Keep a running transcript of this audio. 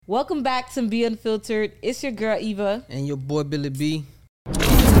Welcome back to Be Unfiltered. It's your girl Eva. And your boy Billy B.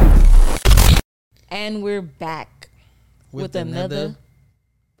 And we're back with another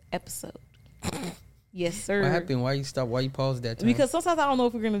episode. Yes, sir. What happened? Why you stop? Why you pause that time? Because sometimes I don't know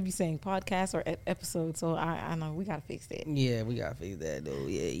if we're going to be saying podcast or episode. So I know we got to fix that. Yeah, we got to fix that though.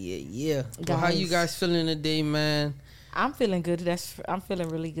 Yeah. Well, how you guys feeling today, man? I'm feeling good. I'm feeling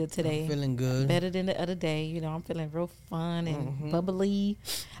really good today. I'm feeling good. Better than the other day. You know, I'm feeling real fun and bubbly.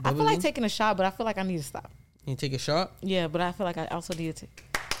 I feel like taking a shot, but I feel like I need to stop. You take a shot? Yeah, but I feel like I also need to take.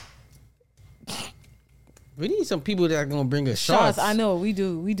 We need some people that are gonna bring us shots. I know we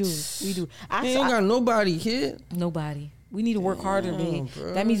do. We ain't got nobody here. Nobody. We need to work harder, man.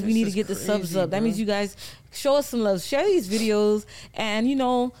 That means we need to get the subs up. That means you guys show us some love. Share these videos,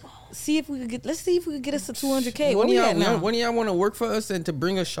 and see if we could get. Let's see if we could get us to 200K. When y'all want to work for us and to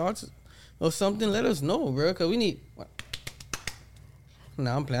bring us shots or something, let us know, bro. Cause we need.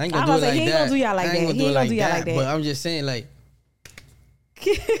 Nah, I'm playing. I ain't gonna do it like that. He ain't gonna do y'all like that. He ain't gonna do y'all like that. But I'm just saying, like,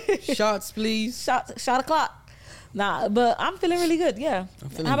 shots, please. Shot o'clock. Nah, but I'm feeling really good. Yeah.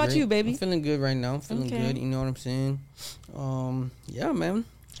 How about you, baby? I'm feeling good right now. I'm feeling good. You know what I'm saying? Yeah, man.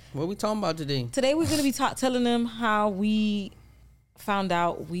 What we talking about today? Today we're gonna be telling them how we found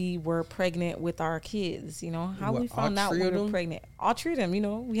out we were pregnant with our kids. You know how we found out we were pregnant. All three of them.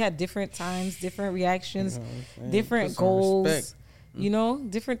 We had different times, different reactions, different goals. Respect.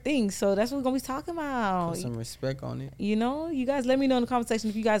 Different things. So that's what we're gonna be talking about. Put some respect on it. You guys let me know in the comment section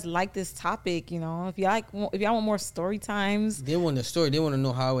if you guys like this topic. If y'all want more story times. They want the story. They want to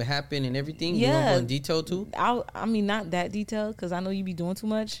know how it happened and everything. Yeah. You want to go in detail too? I mean, not that detailed because I know you be doing too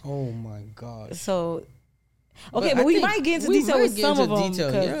much. Oh my God. So. Okay, but we might get into detail with some of them.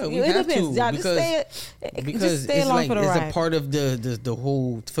 Yeah, we have depends. to. Because it's like it's a part of the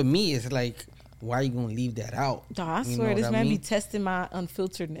whole. For me, it's like. Why are you gonna leave that out? I swear, this man be testing my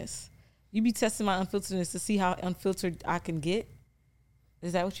unfilteredness. You be testing my unfilteredness to see how unfiltered I can get.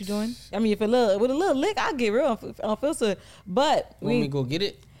 Is that what you're doing? I mean, with a little lick, I get real unfiltered. But want me to go get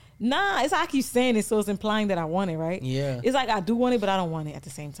it? Nah, it's like I keep saying it, so it's implying that I want it, right? Yeah. It's like I do want it, but I don't want it at the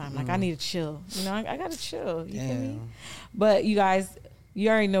same time. Like I need to chill. I gotta chill. You feel me? But you guys, you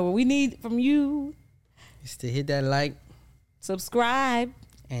already know what we need from you. Is to hit that like, subscribe.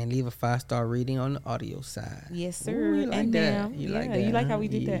 And leave a 5-star rating on the audio side. Yes, sir. Ooh, you like that? You like how we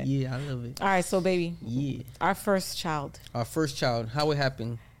did that? Yeah, I love it. All right, so baby. Yeah. Our first child. How it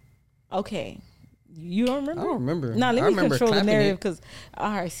happened? Okay. You don't remember? I don't remember. Nah, let me control the narrative because,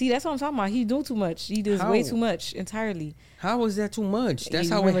 all right, see, that's what I'm talking about. He doing too much. He does way too much entirely. How was that too much? That's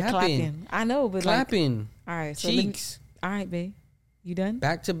how it happened. Clapping. I know, but clapping. All right. So cheeks. All right, babe. You done?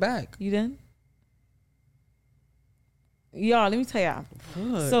 Back to back. You done? Y'all, let me tell y'all.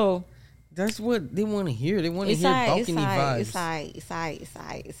 What? So that's what they want to hear. They want to hear balcony vibes. It's all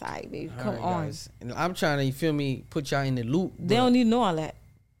right, baby. Come on. Guys. And I'm trying to, you feel me, put y'all in the loop. They don't need to know all that.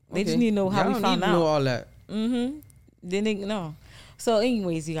 They just need to know how we found out. Y'all need to know all that. Then they know. So,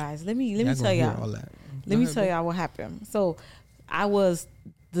 anyways, you guys, let me tell y'all. All that. Let me tell y'all what happened. So, I was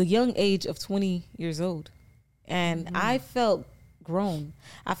the young age of 20 years old, and I felt grown.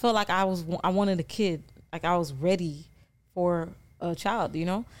 I felt like I wanted a kid. Like I was ready for a child,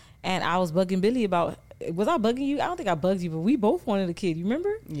 and I was bugging Billy about. Was I bugging you? I don't think I bugged you, but we both wanted a kid. You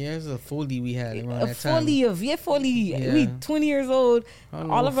remember? Yeah, it was a Foley we had around that time. Foley. Yeah. We 20 years old.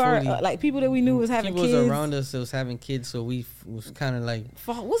 All of our people that we knew was having kids. People around us that was having kids, so we was kind of like.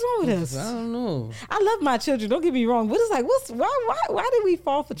 What's wrong with us? I don't know. I love my children. Don't get me wrong, but it's like, why did we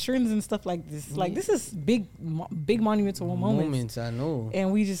fall for trends and stuff like this? Like this is big monumental moments. I know,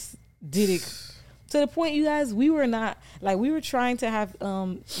 and we just did it. To the point, you guys, we were not we were trying to have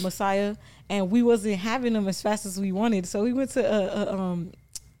Messiah, and we wasn't having them as fast as we wanted. So we went to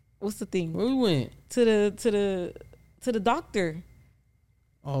what's the thing? Where we went to the doctor.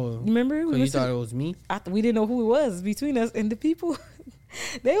 Oh, remember? So you thought it was me? We didn't know who it was between us and the people.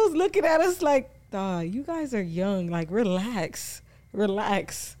 They was looking at us like, you guys are young. Like, relax.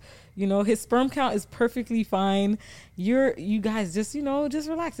 His sperm count is perfectly fine. You guys just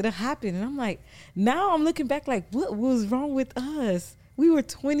relax. It'll happen. And I'm like, now I'm looking back like, what was wrong with us? We were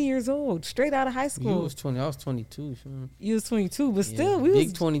 20 years old, straight out of high school. You was 20. I was 22. You was 22, but still, we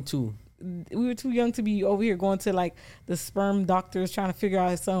was 22. We were too young to be over here going to the sperm doctors trying to figure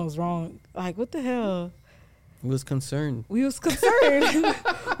out if something was wrong. Like, what the hell? We was concerned.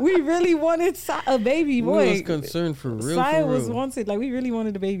 We really wanted a baby boy. We was concerned for real. Saya was wanted. Like, we really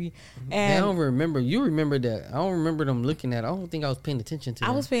wanted a baby. And I don't remember. You remember that. I don't remember them looking at it. I don't think I was paying attention to that.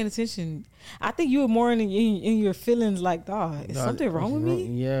 I was paying attention. I think you were more in your feelings like, is something wrong with me?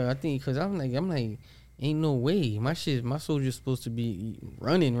 Yeah, I think because I'm like, Ain't no way. My soldier's supposed to be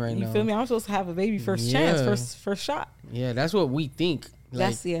running right now. You feel me? I'm supposed to have a baby first chance, first shot. Yeah, that's what we think.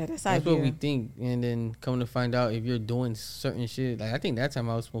 Like, that's what we think. And then come to find out if you're doing certain shit. Like, I think that time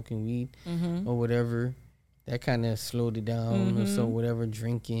I was smoking weed or whatever. That kind of slowed it down. Or so whatever,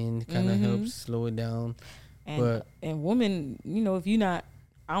 drinking kind of helps slow it down. And women, you know, if you're not,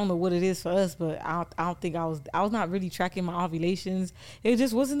 I don't know what it is for us, but I don't think I was not really tracking my ovulations. It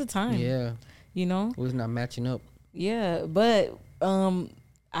just wasn't the time. Yeah. You know? It was not matching up. Yeah, but I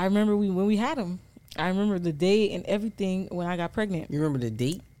remember when we had them. I remember the day and everything when I got pregnant. You remember the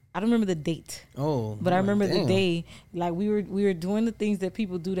date? I don't remember the date. Oh. But I remember the day. Like we were doing the things that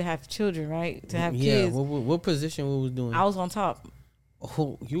people do to have children, right? To have kids. Yeah. What position we was doing? I was on top.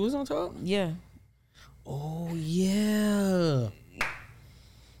 Oh, you was on top? Yeah. Oh yeah.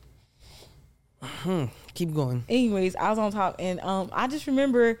 Keep going. Anyways, I was on top, and I just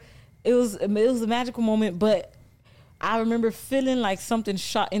remember it was a magical moment, but I remember feeling like something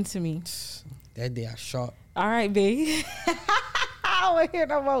shot into me. That day I shot. All right, babe. I don't want to hear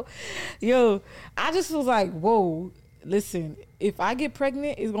no more. Yo, I just was like, whoa, listen, if I get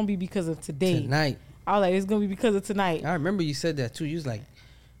pregnant, it's going to be because of today. Tonight. I was like, it's going to be because of tonight. I remember you said that too. You was like,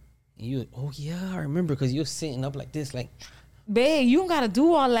 oh yeah, I remember, because you were sitting up like this, like, babe, you don't got to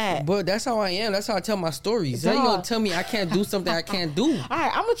do all that. But that's how I am. That's how I tell my stories. How you going to tell me I can't do something I can't do? All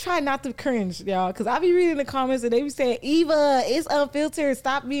right, I'm going to try not to cringe, y'all, because I be reading the comments and they be saying, Eva, it's unfiltered.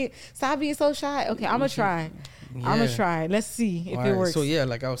 Stop being so shy. Okay, I'm going to try. Yeah. I'm going to try. Let's see if it works. So, yeah,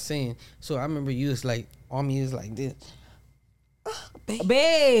 like I was saying. So, I remember you was like, on me is like this.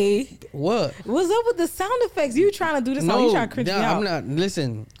 Babe. What? What's up with the sound effects? You trying to do this? No, you trying to cringe me out? I'm not.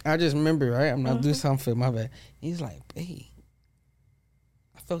 Listen, I just remember, right? I'm not doing something for my bad. He's like, babe,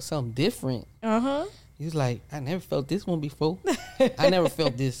 I felt something different. He was like, I never felt this one before. I never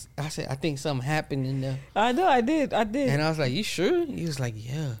felt this. I said, I think something happened in there. I know, I did. And I was like, you sure? He was like,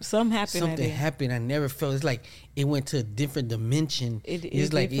 yeah. Something happened. I never felt. It's like it went to a different dimension.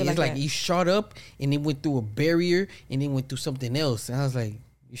 It's like he shot up and it went through a barrier and it went through something else. And I was like,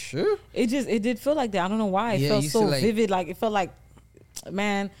 you sure? It did feel like that. I don't know why. It felt so vivid. Like it felt like,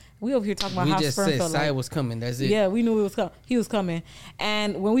 man. We over here talking about how sperm felt. We just said Saya was coming. That's it. Yeah, we knew he was coming.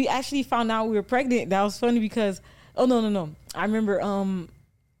 And when we actually found out we were pregnant, that was funny because, no. I remember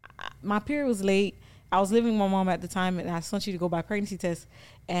my period was late. I was living with my mom at the time, and I sent you to go buy pregnancy tests.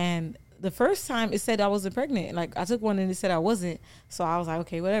 And the first time it said I wasn't pregnant. Like I took one and it said I wasn't. So I was like,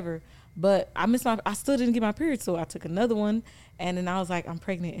 okay, whatever. But I still didn't get my period, so I took another one, and then I was like, I'm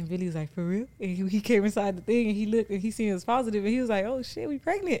pregnant, and Billy was like, for real? And he came inside the thing, and he looked, and he seen it was positive, and he was like, oh shit, we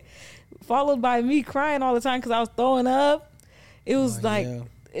pregnant. Followed by me crying all the time because I was throwing up. It was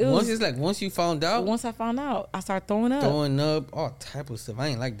once you found out. Once I found out, I started throwing up, all type of stuff. I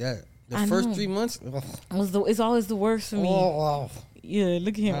ain't like that. The first 3 months, it's always the worst for me. Yeah,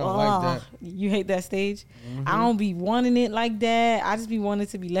 look at him. I don't like that. You hate that stage? I don't be wanting it like that. I just be wanting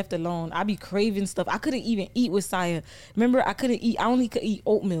to be left alone. I be craving stuff. I couldn't even eat with Saya. Remember, I only could eat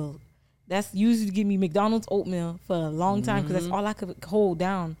oatmeal. That's usually to give me McDonald's oatmeal for a long time because that's all I could hold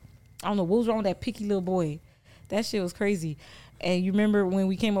down. I don't know what was wrong with that picky little boy. That shit was crazy. And you remember when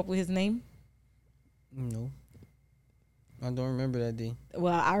we came up with his name? No. I don't remember that day.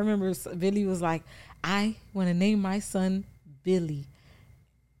 Well, I remember Billy was like, I want to name my son Billy.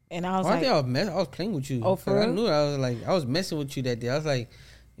 And I was like, I was playing with you. Oh, for real? I knew I was messing with you that day. I was like,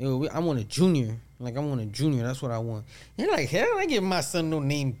 yo, I want a junior. Like, I want a junior. That's what I want. And like, hell, I give my son no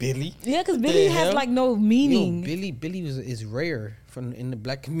name Billy. Yeah, because Billy has like no meaning. Yo, Billy is rare in the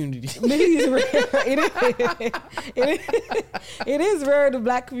black community. Billy is rare. It is rare in the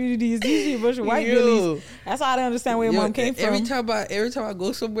black community. It's usually a bunch of white Billies. That's how I don't understand where your mom came from. Every time I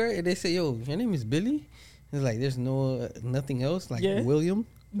go somewhere and they say, yo, your name is Billy? It's like, there's nothing else, like William.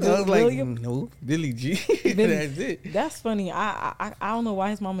 I was William? Like, no, Billy G. That's it. That's funny. I don't know why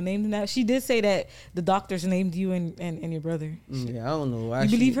his mama named him that. She did say that the doctors named you and your brother. Yeah, I don't know why. You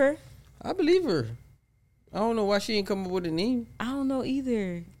believe her? I believe her. I don't know why she ain't come up with a name. I don't know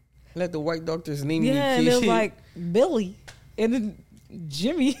either. Let the white doctors name you. Yeah, and it was like Billy and then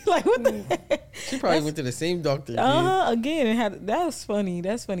Jimmy. Like, what the heck? She probably went to the same doctor. Again, that was funny.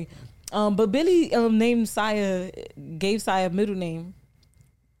 That's funny. But Billy named Saya, gave Saya a middle name.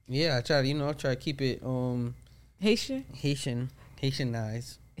 Yeah, I try to keep it Haitianized.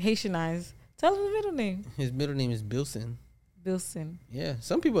 Tell him the middle name. His middle name is Bilson. Yeah,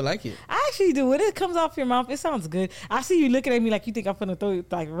 some people like it. I actually do. When it comes off your mouth, it sounds good. I see you looking at me like you think I'm gonna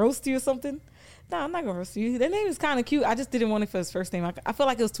roast you or something. No, I'm not gonna roast you. That name is kind of cute. I just didn't want it for his first name. I feel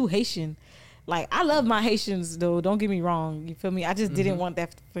like it was too Haitian. Like, I love my Haitians though. Don't get me wrong. You feel me? I just didn't want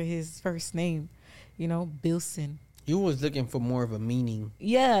that for his first name. you know, Bilson. You was looking for more of a meaning,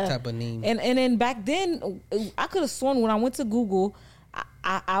 type of name. And then back then, I could have sworn when I went to Google,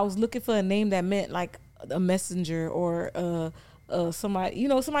 I was looking for a name that meant like a messenger or somebody, you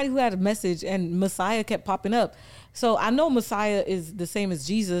know, somebody who had a message, and Messiah kept popping up. So I know Messiah is the same as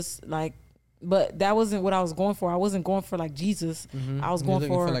Jesus, like, but that wasn't what I was going for. I wasn't going for like Jesus. Mm-hmm. I was going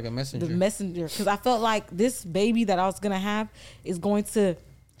for like a messenger. the messenger, because I felt like this baby that I was gonna have is going to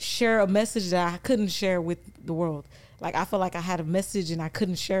share a message that I couldn't share with the world. Like, I felt like I had a message and I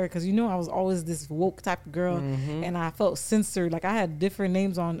couldn't share it, because, you know, I was always this woke type of girl, and I felt censored. Like, I had different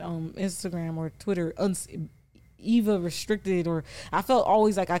names on Instagram or Twitter, Eva restricted, or I felt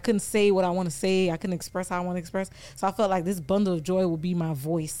always like I couldn't say what I want to say. I couldn't express how I want to express. So I felt like this bundle of joy would be my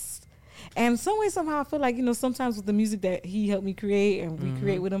voice. And some way, somehow, I feel like, you know, sometimes with the music that he helped me create and we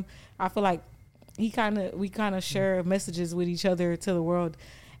create with him, I feel like we kind of share messages with each other to the world,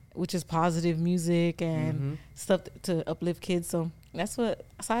 which is positive music and stuff to uplift kids. So that's what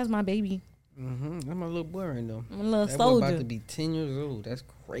Si's my baby. I'm a little boy right now. I'm a little that soldier. boy about to be 10 years old. That's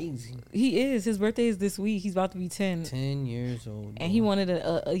crazy. He is. His birthday is this week. He's about to be 10. 10 years old. And he wanted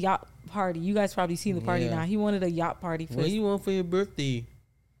a yacht party. You guys probably seen the party now. He wanted a yacht party. What do you want for your birthday?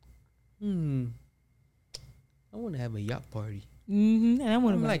 I want to have a yacht party. And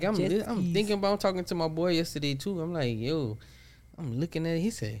I'm thinking about talking to my boy yesterday too. I'm like, yo, I'm looking at it. He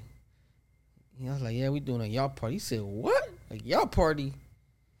said, I was like, yeah, we doing a yacht party. He said, what? A yacht party?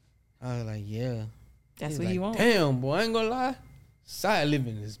 I was like, yeah. That's what he wants. Damn, boy, I ain't gonna lie. Sai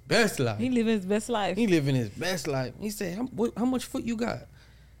living his best life. He living his best life. He said, how much foot you got?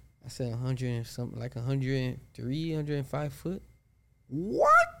 I said 100 and something, like 103, 105 foot.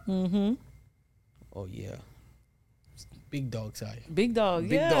 What? Oh, yeah. Big dog size. Big dog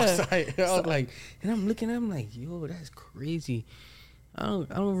size. I was like, and I'm looking at him like, yo, that's crazy. I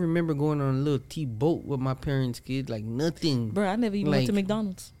don't remember going on a little T-boat with my parents' kids, like nothing. Bro, I never even went to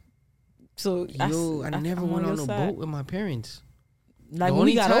McDonald's. So I never went on a boat with my parents. Like when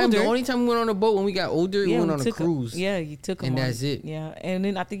we got older. The only time we went on a boat when we got older, we went on a cruise. You took them. And that's it. Yeah, and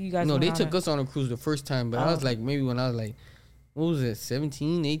then I think you guys. No, they took us on a cruise the first time, but I was like, maybe when I was like, what was it,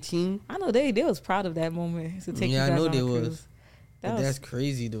 17, 18? I know they was proud of that moment to take you guys on a cruise. Yeah, I know they was. That's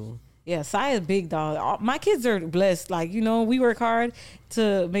crazy though. Yeah, Sai is big dog. My kids are blessed. Like, you know, we work hard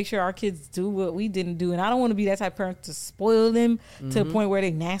to make sure our kids do what we didn't do. And I don't want to be that type of parent to spoil them to the point where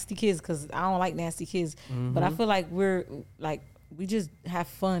they nasty kids, because I don't like nasty kids. But I feel like we just have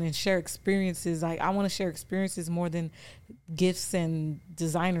fun and share experiences. Like, I want to share experiences more than gifts and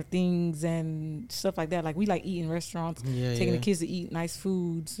designer things and stuff like that. Like, we like eating restaurants, taking the kids to eat nice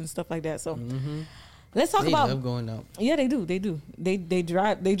foods and stuff like that. So let's talk about. They love going out. Yeah, they do. They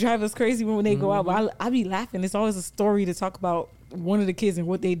drive us crazy when they go out. But I be laughing. It's always a story to talk about one of the kids and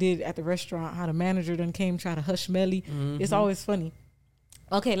what they did at the restaurant. How the manager then came try to hush Melly. It's always funny.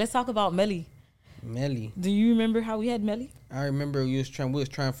 Okay, let's talk about Melly. Do you remember how we had Melly? I remember we was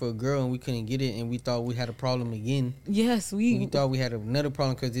trying for a girl and we couldn't get it, and we thought we had a problem again. Yes, we thought we had another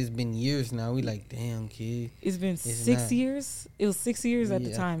problem because it's been years now. We like, damn, kid. It's been 6 years. It was 6 years at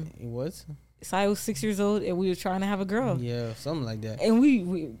the time. It was. Sai was 6 years old, and we were trying to have a girl. Yeah, something like that. And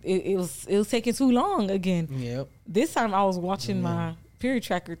it was taking too long again. Yep. This time I was watching my period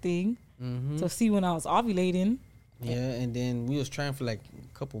tracker thing to see when I was ovulating. Yeah, and then we was trying for like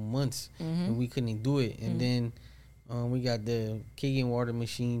a couple months, and we couldn't do it. And then we got the Kangen water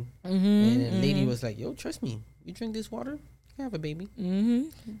machine, and the lady was like, "Yo, trust me, you drink this water, you can have a baby."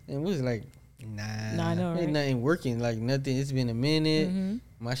 And we was like, Nah, I know, right? Ain't nothing working. Like nothing. It's been a minute.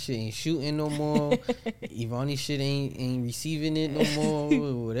 My shit ain't shooting no more. Ivani's shit ain't receiving it no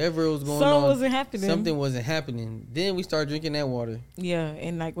more. Whatever was going on, something wasn't happening. Then we started drinking that water. Yeah,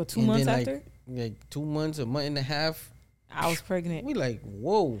 and like 2 months after, like 2 months, a month and a half, I was pregnant. We like,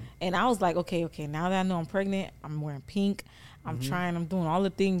 whoa. And I was like, okay. Now that I know I'm pregnant, I'm wearing pink. I'm doing all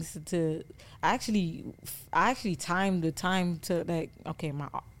the things to. I actually timed the time to like. Okay,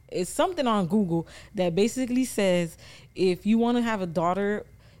 it's something on Google that basically says if you want to have a daughter,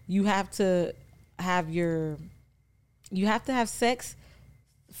 you have to have sex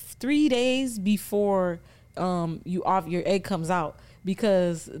 3 days before your egg comes out,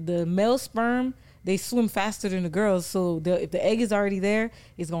 because the male sperm, they swim faster than the girls. So if the egg is already there,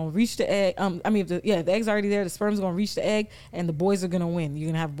 it's gonna reach the egg. If the egg's already there, the sperm's gonna reach the egg, and the boys are gonna win.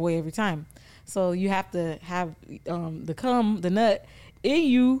 You're gonna have a boy every time. So you have to have the nut in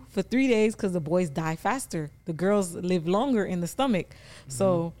you for 3 days, because the boys die faster. The girls live longer in the stomach.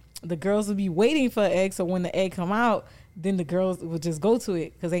 So the girls would be waiting for an egg. So when the egg come out, then the girls would just go to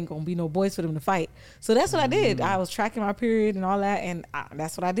it because ain't gonna be no boys for them to fight. So that's what I did. I was tracking my period and all that, and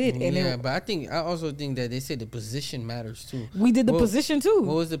that's what I did. And but I also think that they said the position matters too. We did the position too.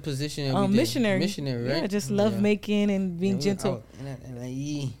 What was the position? Missionary. Missionary, right? Yeah, just love making and being gentle.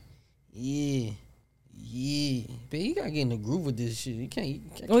 Yeah, but you gotta get in the groove with this shit. You can't.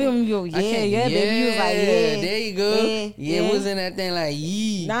 Baby. You was like, there you go. Yeah, wasn't that thing like,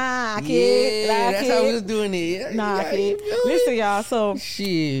 nah, kid. Yeah, that's how we was doing it. Nah, kid. Listen, y'all. So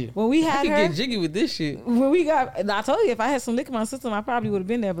shit, when we had her, get jiggy with this shit. When we got, I told you, if I had some liquor in my system, I probably would have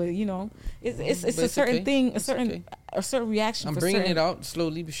been there. But you know, it's a certain thing, a certain reaction. I'm bringing it out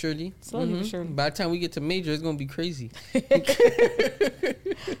slowly but surely. But surely. By the time we get to major, it's gonna be crazy.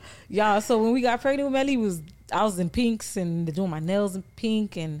 Y'all, so when we got pregnant with Melly, I was in pinks and doing my nails in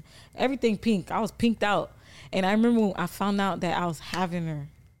pink and everything pink. I was pinked out. And I remember when I found out that I was having her.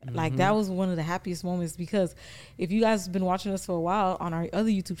 Like, that was one of the happiest moments, because if you guys have been watching us for a while on our other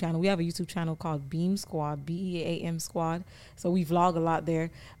YouTube channel, we have a YouTube channel called Beam Squad, BEAM Squad. So we vlog a lot there.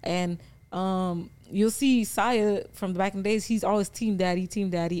 And you'll see Saya from the back in the days. He's always team daddy.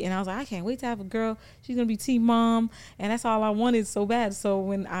 And I was like, I can't wait to have a girl. She's going to be team mom. And that's all I wanted so bad. So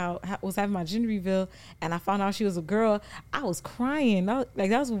when I was having my gender reveal and I found out she was a girl, I was crying. That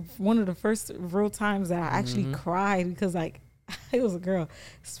was one of the first real times that I actually cried, because like, it was a girl.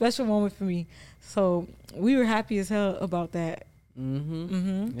 Special moment for me. So we were happy as hell about that.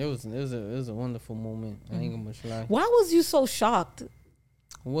 It was a wonderful moment. I ain't gonna much lie. Why was you so shocked?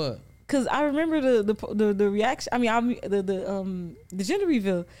 What? Because I remember the reaction. I mean, the gender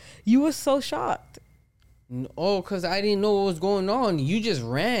reveal. You were so shocked. Oh, because I didn't know what was going on. You just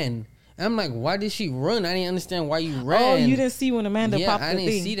ran. I'm like, why did she run? I didn't understand why you ran. Oh, you didn't see when Amanda popped the thing. I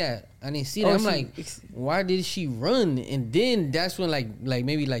didn't see that. I'm like, why did she run? And then that's when like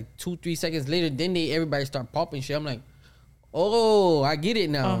maybe like 2-3 seconds later, then everybody start popping shit. I'm like, oh, I get it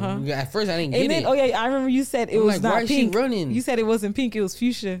now. At first I didn't get it. Oh yeah, I remember you said it was not pink. Why is she running? You said it wasn't pink. It was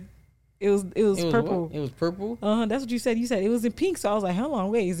fuchsia. It was purple. What? It was purple? That's what you said. You said it was in pink. So I was like, hold on,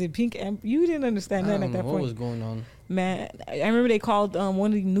 wait, is it pink? And you didn't understand that at that point. What was going on? Man, I remember they called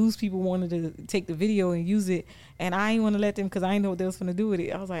one of the news people wanted to take the video and use it, and I ain't want to let them because I didn't know what they was gonna do with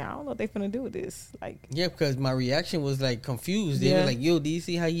it. I was like, I don't know what they finna do with this. Like, yeah, because my reaction was like confused. They were like, yo, do you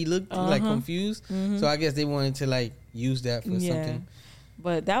see how he looked? Like confused. So I guess they wanted to like use that for something.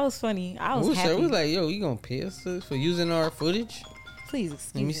 But that was funny. I was happy. It was like, yo, you gonna pay us for using our footage? Please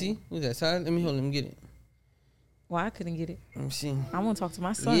excuse me. Let me see. Who's that side? Let me get it. Well, I couldn't get it. Let me see. I want to talk to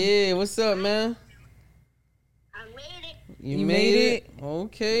my son. Yeah, what's up, man? I made it. You made it?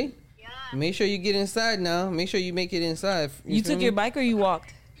 Okay. Yeah. Make sure you get inside now. Make sure you make it inside. You took your bike or you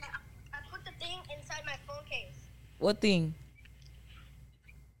walked? I put the thing inside my phone case. What thing?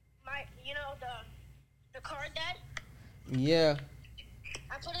 The card, Dad? Yeah.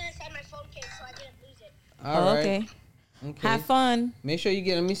 I put it inside my phone case so I didn't lose it. All right. Okay. Have fun. Make sure you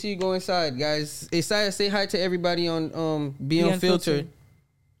get. Let me see you go inside, guys. Isaiah, say hi to everybody on Be Unfiltered.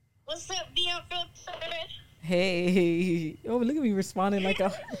 What's up, Be Unfiltered? Hey. Oh, look at me responding like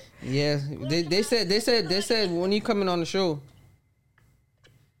a. Yeah, they said when you coming on the show.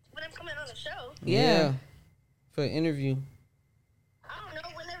 When I'm coming on the show? Yeah. For an interview. I don't know.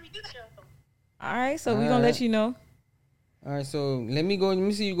 Whenever you show. All right, so we're gonna let you know. All right, so let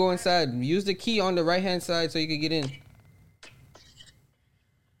me see you go inside. Use the key on the right hand side so you can get in.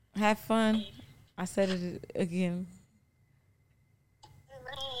 Have fun. I said it again.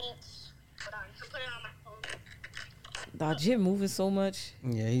 Hold on, put it on my phone. Dog, Jim moving so much.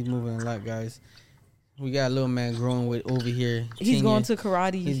 Yeah, he's moving a lot, guys. We got a little man growing with over here. He's going to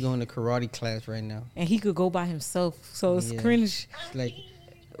karate. He's going to karate class right now. And he could go by himself. So it's cringe. It's like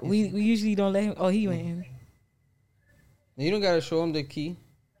we usually don't let him. Oh, he went in. You don't gotta show him the key.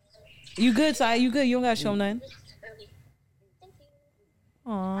 You good, Ty? You good? You don't gotta show him nothing.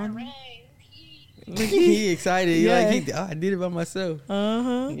 Aw. He excited. I did it by myself.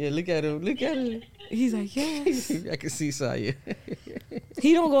 Yeah, look at him. Look at him. He's like, yes. I can see Saya.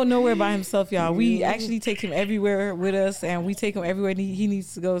 He don't go nowhere by himself, y'all. We actually take him everywhere with us, and we take him everywhere he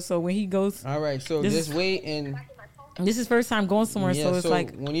needs to go. So when he goes, all right. So just wait, and this is first time going somewhere. So it's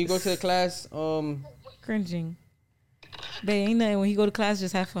like when you go to the class, cringing. Babe, ain't nothing. When you go to class,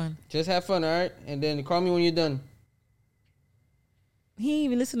 just have fun. Just have fun, all right? And then call me when you're done. He ain't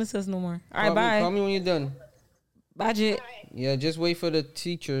even listening to us no more. All right, bye. Call me when you're done. Bye, Jet. Yeah, just wait for the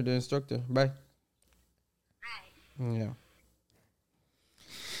teacher, the instructor. Bye. Yeah.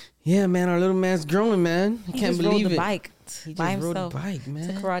 Yeah, man, our little man's growing, man. I can't believe rode the it. Bike he by just himself. Rode the bike, man.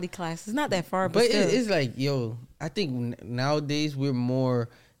 To karate class. It's not that far, but it's like, yo, I think nowadays we're more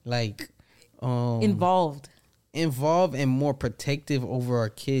like involved and more protective over our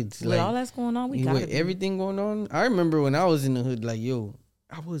kids. With like all that's going on, we got everything going on. I remember when I was in the hood, like, yo,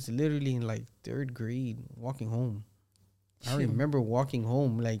 I was literally in like 3rd grade walking home. I remember walking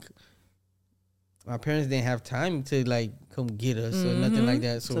home, like my parents didn't have time to like come get us or nothing like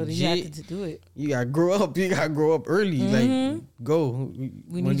that. So you had to do it. You gotta grow up. You gotta grow up early. Like go.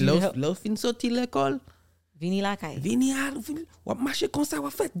 We need you to help. L'on fin sorti l'école. Vini la caille. Vini à ou marcher comme ça, ou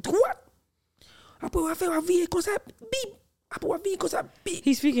faire droite. Après on faire vie comme ça, bip. Après on vie comme ça, bip.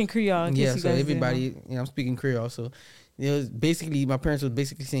 He's speaking Creole. Yeah, so everybody, I'm speaking Creole. So it was basically, my parents was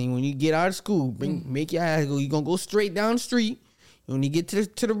basically saying, when you get out of school, make your ass go. You're gonna go straight down the street. When you get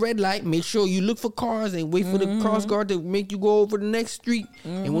to the red light, make sure you look for cars and wait for the cross guard to make you go over the next street.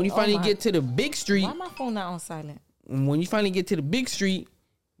 And when you finally get to the big street, why my phone not on silent? And when you finally get to the big street,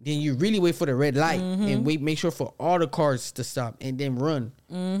 then you really wait for the red light and make sure for all the cars to stop and then run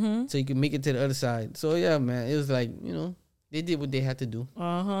so you can make it to the other side. So yeah, man, it was like, you know, they did what they had to do.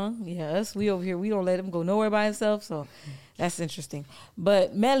 Yeah, us, we over here, we don't let him go nowhere by himself. So that's interesting.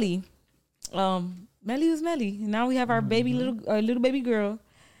 But Melly was Melly. Now we have our little baby girl.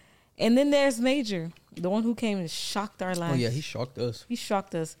 And then there's Major, the one who came and shocked our lives. Oh yeah, he shocked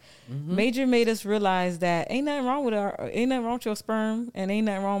us. Major made us realize that ain't nothing wrong with your sperm, and ain't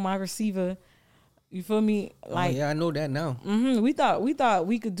nothing wrong with my receiver. You feel me? Like, yeah, I know that now. We thought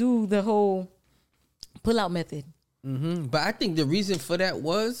we could do the whole pull-out method. But I think the reason for that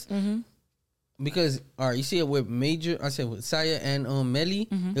was because, all right, you see it with Major, I said with Saya and Melly,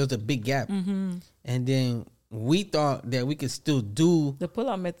 there was a big gap. And then we thought that we could still do the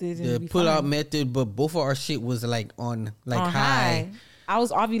pull-out method, but both of our shit was like on high. I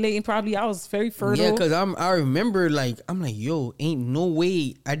was ovulating probably. I was very fertile. Yeah, because I remember I'm like, yo, ain't no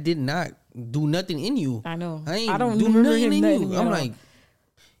way I did not do nothing in you. I know. I don't do nothing in you. I'm like,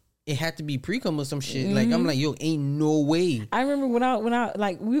 it had to be pre-cum or some shit. Like, I'm like, yo, ain't no way. I remember when I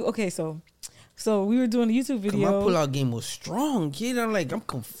like, so we were doing a YouTube video. My pull-out game was strong, kid. I'm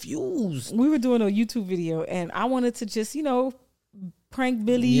confused. We were doing a YouTube video, and I wanted to just, prank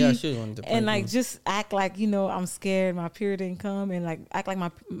Billy. Yeah, I should want to prank and like him. just act like, I'm scared my period didn't come, and like act like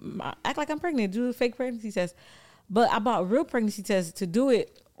I'm pregnant. Do a fake pregnancy test. But I bought real pregnancy tests to do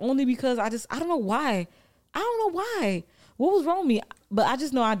it only because I don't know why. What was wrong with me? But I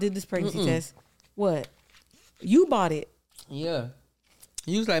just know I did this pregnancy test. What? You bought it. Yeah.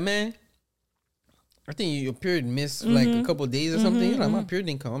 He was like, man, I think your period missed like a couple of days or something. He's like, my period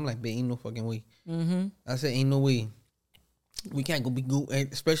didn't come. I'm like, babe, ain't no fucking way. I said, ain't no way. We can't go,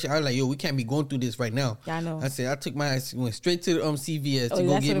 especially I was like, yo, we can't be going through this right now. Yeah, I know. I said, I took my ass, went straight to the CVS to go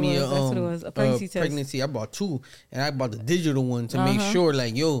that's get what me it was. A pregnancy test. pregnancy. I bought 2, and I bought the digital one to make sure,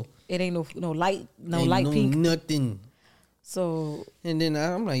 like, yo, it ain't no light ain't pink, nothing. So, and then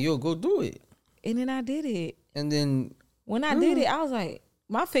I'm like, yo, go do it. And then I did it. And then when I did it, I was like,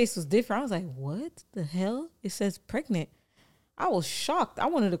 my face was different. I was like, what the hell? It says pregnant. I was shocked. I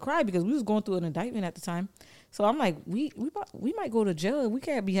wanted to cry because we was going through an indictment at the time. So I'm like, we might go to jail. We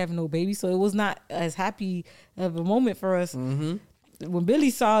can't be having no baby. So it was not as happy of a moment for us. When Billy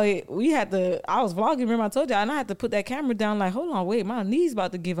saw it, I was vlogging. Remember I told you, and I had to put that camera down like, hold on, wait, my knee's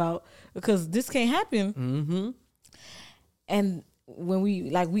about to give out because this can't happen. And when we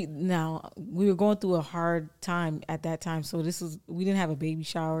were going through a hard time at that time. So we didn't have a baby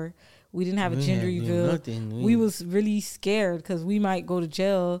shower. We didn't have a gender reveal. We was really scared because we might go to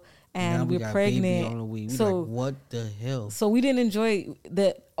jail and we're pregnant. On the way. So like, what the hell? So we didn't enjoy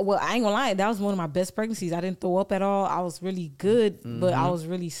I ain't gonna lie, that was one of my best pregnancies. I didn't throw up at all. I was really good, but I was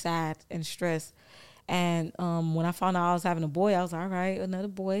really sad and stressed. And when I found out I was having a boy, I was like, all right, another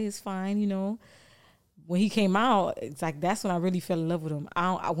boy is fine, When he came out, it's like that's when I really fell in love with him.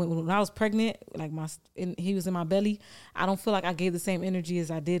 When I was pregnant, like he was in my belly. I don't feel like I gave the same energy as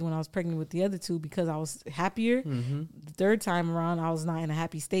I did when I was pregnant with the other 2 because I was happier. The third time around, I was not in a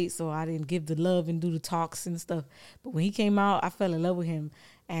happy state, so I didn't give the love and do the talks and stuff. But when he came out, I fell in love with him,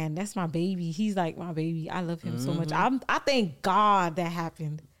 and that's my baby. He's like my baby. I love him so much. I thank God that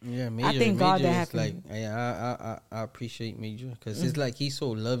happened. Yeah, Major, I thank God that happened. Like, yeah, I appreciate Major because it's like he's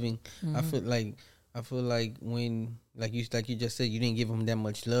so loving. I feel like when, like you just said, you didn't give him that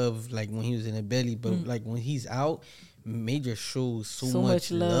much love, like when he was in the belly, but like when he's out, Major shows so much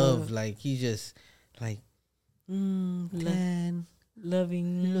love. Like he just like, loving,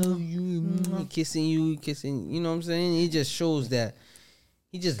 love you, kissing you, you know what I'm saying? He just shows that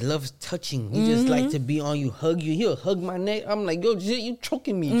He just loves touching. He just like to be on you, hug you. He'll hug my neck. I'm like, yo, Jit, you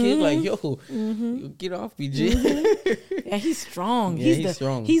choking me, kid. Like, yo, get off me, Jit. Yeah, he's strong. Yeah, he's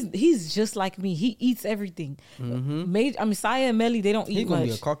strong. He's just like me. He eats everything. Saya and Melly, they don't eat much. He's gonna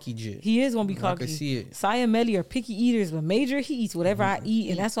be a cocky Jit. He is gonna be cocky. I can see it. Saya and Melly are picky eaters, but Major, he eats whatever I eat,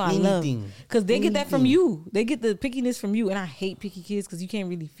 and that's what I love. Because they get that from you. They get the pickiness from you, and I hate picky kids because you can't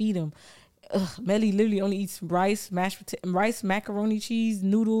really feed them. Melly literally only eats rice, macaroni, cheese,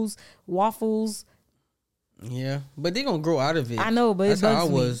 noodles, waffles. Yeah, but they gonna grow out of it. I know, but that's it bugs how I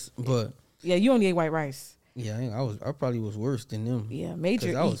me. was. But yeah, you only ate white rice. Yeah, I probably was worse than them. Yeah,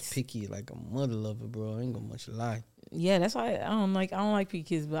 Major. I was picky like a mother lover, bro. I ain't gonna much lie. Yeah, that's why I don't like picky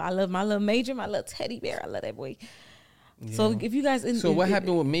kids, but I love my little Major, my little teddy bear. I love that boy. Yeah. So if you guys, what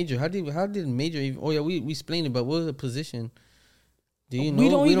happened with Major? How did Major even? Oh yeah, we explained it, but what was the position? Do you know?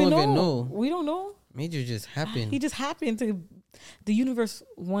 We don't even know. We don't know. Major just happened. He just happened to. The universe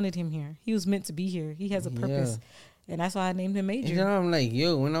wanted him here. He was meant to be here. He has a purpose, and that's why I named him Major. And then I'm like,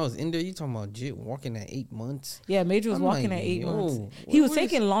 yo, when I was in there, you talking about Jit walking at 8 months? Yeah, Major was walking at 8 months. He was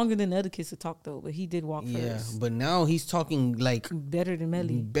taking longer than the other kids to talk though, but he did walk first. Yeah, but now he's talking like better than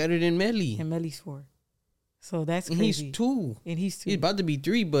Melly. And Melly's 4. So that's crazy. He's 2. And he's 2. He's about to be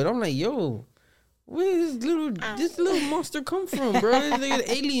 3, but I'm like, yo. Where this little monster come from, bro? This like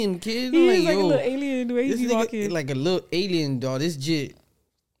an alien kid. He's like a little alien the way he's walking. Like a little alien, dog. This Jit.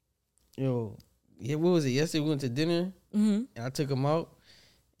 Yo. Yeah, what was it? Yesterday we went to dinner. And I took him out.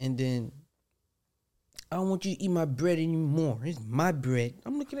 And then, I don't want you to eat my bread anymore. It's my bread.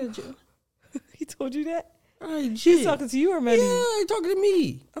 I'm looking at Jit. He told you that? Jit. He's talking to you or Melly? Yeah, he's talking to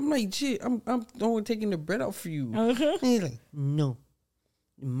me. I'm like, Jit, I'm taking the bread out for you. And he's like, no.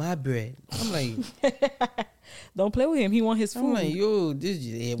 My bread. I'm like, don't play with him. He want his food. I'm like, yo, this.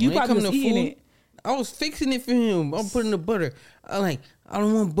 Yeah, you probably was eating it. I was fixing it for him. I'm putting the butter. I'm like, I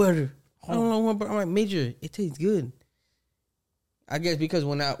don't want butter. I don't want butter. I'm like, Major, it tastes good. I guess because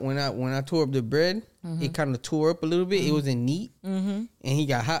when I tore up the bread, it kind of tore up a little bit. It wasn't neat, and he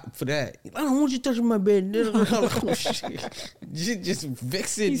got hot for that. I don't want you touching my bread. Oh, shit. Just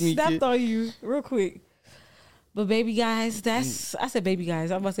vexing me. He snapped on you real quick. But baby guys, I said baby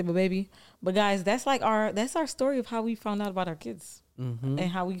guys. I'm about to say but baby. But guys, that's our story of how we found out about our kids. And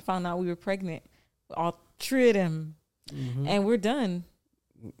how we found out we were pregnant. All 3 of them. And we're done.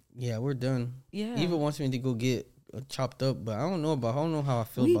 Yeah, we're done. Yeah. Eva wants me to go get chopped up, but I don't know how I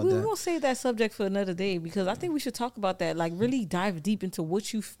feel about that. We won't save that subject for another day because I think we should talk about that. Like really dive deep into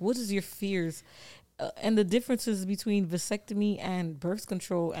what is your fears. And the differences between vasectomy and birth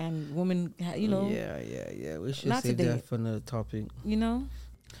control and women, you know. Yeah. We should save that for another topic. You know?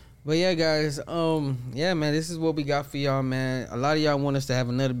 But yeah, guys, yeah, man, this is what we got for y'all, man. A lot of y'all want us to have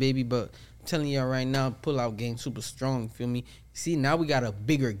another baby, but I'm telling y'all right now, pull-out game super strong, feel me? See, now we got a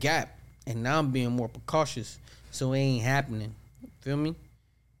bigger gap, and now I'm being more precautious, so it ain't happening. Feel me?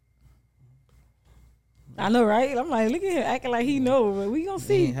 I know, right? I'm like, look at him acting like he know, but we gonna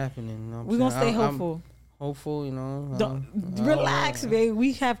see. It ain't happening. You know we gonna stay hopeful. I'm hopeful, you know. Relax, baby.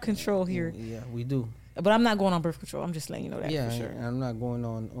 We have control here. Yeah, we do. But I'm not going on birth control. I'm just letting you know that for sure. I'm not going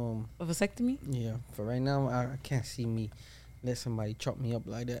on a vasectomy. Yeah, for right now, I can't see me let somebody chop me up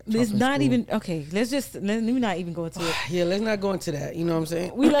like that. It's not even okay. Let me not even go into it. Yeah, let's not go into that. You know what I'm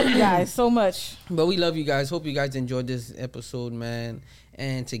saying? We love you guys so much. But we love you guys. Hope you guys enjoyed this episode, man.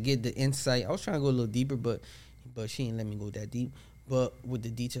 And to get the insight, I was trying to go a little deeper, but she didn't let me go that deep. But with the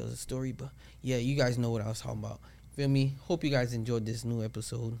details of the story, but yeah, you guys know what I was talking about. Feel me? Hope you guys enjoyed this new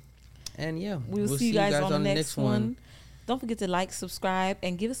episode. And yeah, we'll see you guys on the next one. Don't forget to like, subscribe,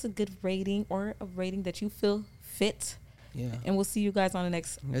 and give us a good rating or a rating that you feel fit. Yeah. And we'll see you guys on the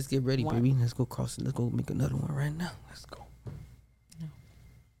next Let's get ready, baby. Let's go make another one right now. Let's go.